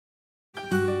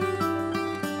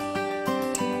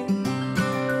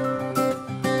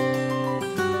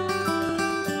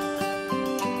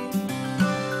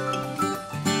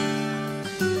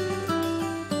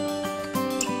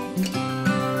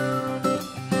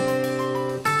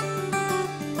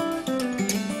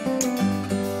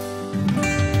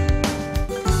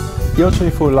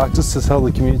EL24 would like us to tell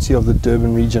the community of the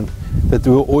Durban region that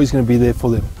we're always going to be there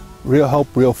for them. Real help,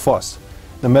 real fast.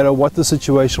 No matter what the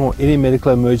situation or any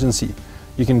medical emergency,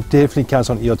 you can definitely count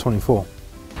on EL24.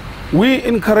 We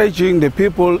encouraging the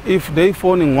people, if they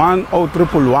phoning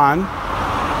 10111,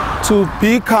 to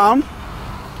be calm,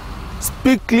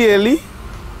 speak clearly,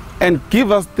 and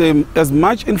give us them as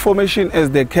much information as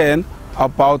they can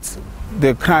about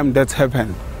the crime that's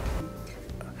happened.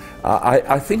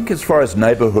 I think as far as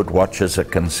neighbourhood watches are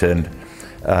concerned,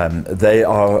 they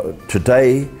are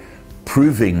today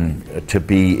proving to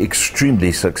be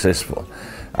extremely successful.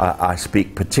 I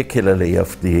speak particularly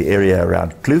of the area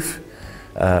around Kloof,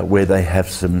 where they have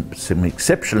some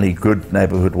exceptionally good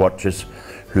neighbourhood watchers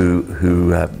who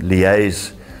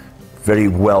liaise very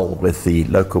well with the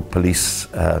local police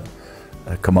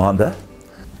commander.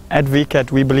 At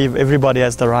VCAT, we believe everybody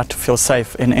has the right to feel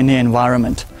safe in any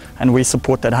environment, and we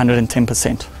support that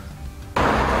 110%.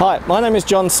 Hi, my name is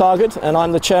John Sargard, and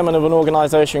I'm the chairman of an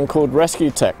organisation called Rescue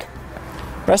Tech.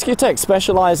 Rescue Tech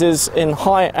specialises in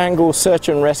high-angle search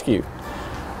and rescue.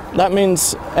 That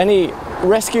means any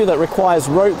rescue that requires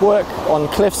rope work on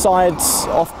cliff sides,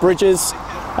 off bridges,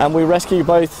 and we rescue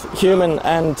both human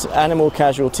and animal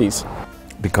casualties.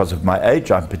 Because of my age,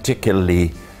 I'm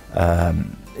particularly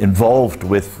involved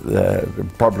with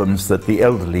problems that the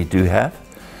elderly do have,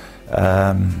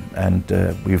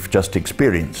 and we've just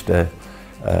experienced a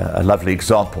lovely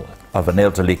example of an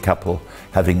elderly couple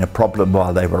having a problem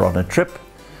while they were on a trip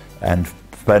and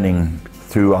phoning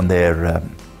through on their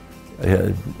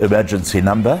emergency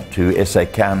number to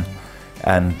SACAN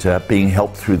and being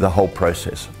helped through the whole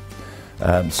process.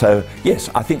 So yes,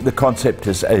 I think the concept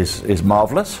is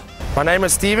marvellous. My name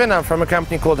is Stephen. I'm from a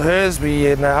company called HERS.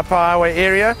 We're in the Upper Highway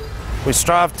area. We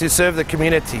strive to serve the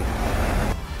community.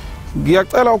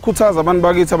 Ngiyacela ukukhuthaza abantu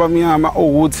bakithi abamnyama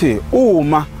ukuthi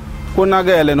uma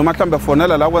konakele noma mhlambe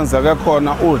fonela la kwenzeke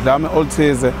khona udlame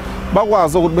oluthize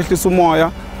bakwazi ukuthi behlise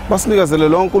umoya basinikezele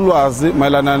lonke ulwazi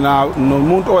mayelana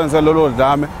nomuntu owenze lolo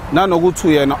dlame nanokuthi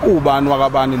uyena ubani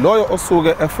wakabani loyo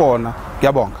osuke efona.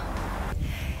 Ngiyabonga.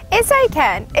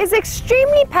 SACAN is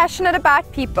extremely passionate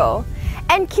about people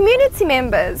and community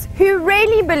members who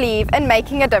really believe in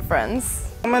making a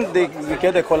difference. The moment they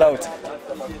get a call out,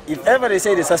 if ever they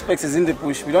say the suspect is in the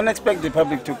bush, we don't expect the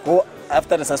public to go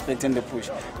after the suspect in the bush.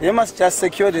 They must just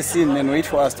secure the scene and wait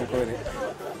for us to go there.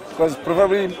 Because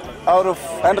probably out of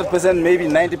 100%, maybe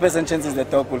 90% chances the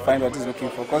dog will find what he's looking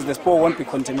for, because the spoor won't be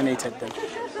contaminated then.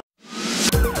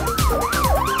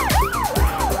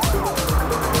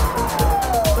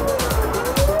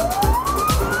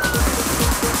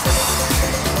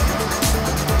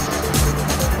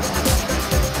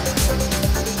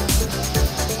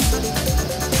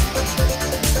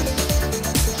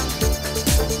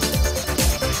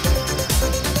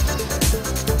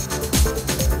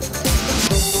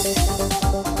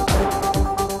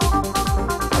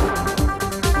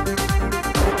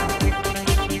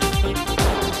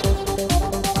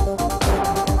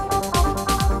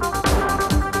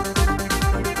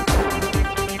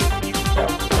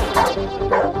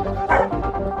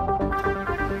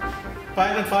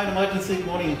 Fire emergency, good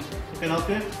morning. Who can help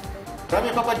you?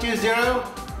 Romeo Papa 20,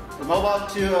 the mobile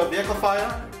to vehicle fire.